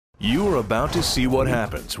You are about to see what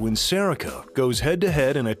happens when Cerakote goes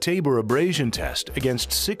head-to-head in a Tabor abrasion test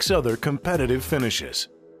against 6 other competitive finishes.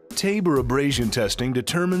 Tabor abrasion testing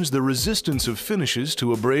determines the resistance of finishes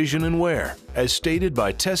to abrasion and wear, as stated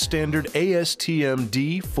by test standard ASTM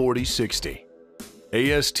D4060.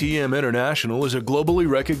 ASTM International is a globally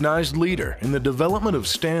recognized leader in the development of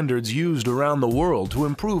standards used around the world to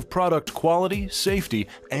improve product quality, safety,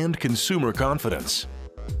 and consumer confidence.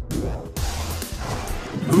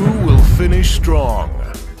 Who will finish strong?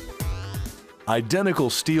 Identical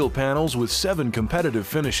steel panels with 7 competitive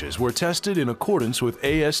finishes were tested in accordance with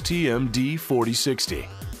ASTM D4060.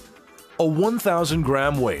 A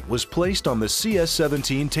 1,000-gram weight was placed on the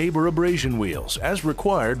CS17 Tabor abrasion wheels as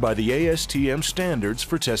required by the ASTM standards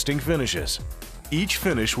for testing finishes. Each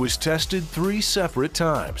finish was tested 3 separate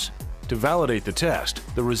times. To validate the test,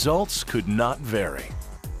 the results could not vary.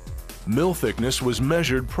 Mill thickness was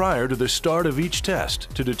measured prior to the start of each test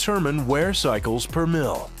to determine wear cycles per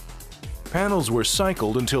mill. Panels were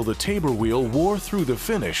cycled until the Tabor wheel wore through the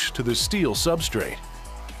finish to the steel substrate.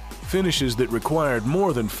 Finishes that required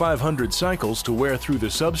more than 500 cycles to wear through the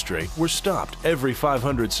substrate were stopped every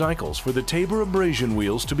 500 cycles for the Tabor abrasion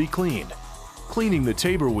wheels to be cleaned. Cleaning the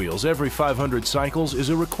Tabor wheels every 500 cycles is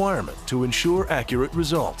a requirement to ensure accurate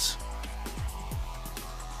results.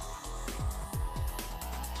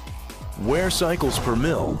 Wear cycles per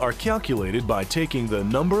mill are calculated by taking the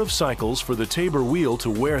number of cycles for the Tabor wheel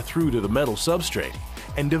to wear through to the metal substrate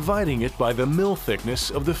and dividing it by the mill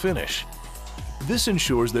thickness of the finish. This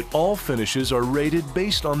ensures that all finishes are rated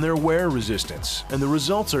based on their wear resistance and the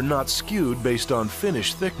results are not skewed based on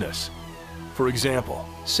finish thickness. For example,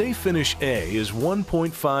 say finish A is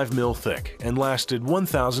 1.5 mil thick and lasted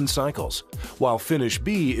 1,000 cycles, while finish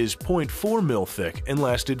B is 0.4 mil thick and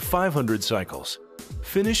lasted 500 cycles.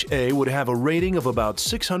 Finish A would have a rating of about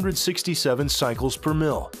 667 cycles per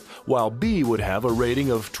mil, while B would have a rating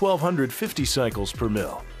of 1,250 cycles per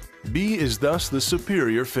mil. B is thus the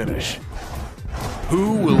superior finish.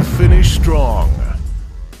 Who will finish strong?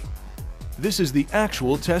 This is the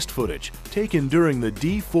actual test footage taken during the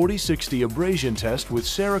D4060 abrasion test with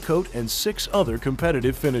Cerakote and 6 other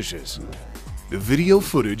competitive finishes. The video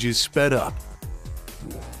footage is sped up.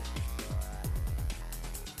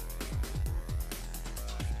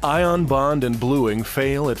 Ion bond and bluing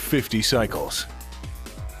fail at 50 cycles.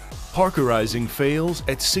 Parkerizing fails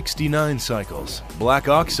at 69 cycles. Black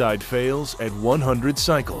oxide fails at 100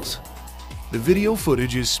 cycles. The video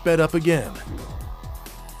footage is sped up again.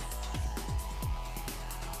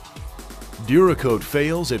 Cerakote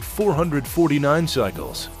fails at 449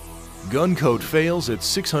 cycles. Gun coat fails at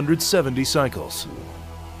 670 cycles.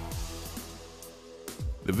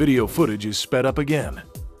 The video footage is sped up again.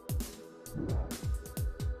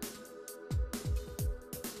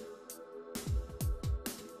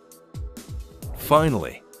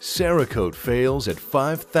 Finally, Cerakote fails at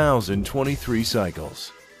 5,023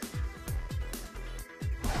 cycles.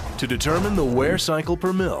 To determine the wear cycle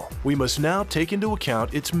per mill, we must now take into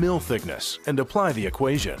account its mill thickness and apply the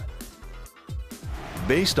equation.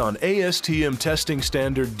 Based on ASTM testing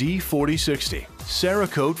standard D4060,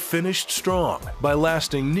 Cerakote finished strong by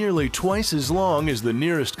lasting nearly twice as long as the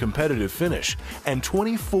nearest competitive finish and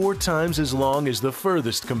 24 times as long as the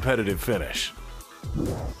furthest competitive finish.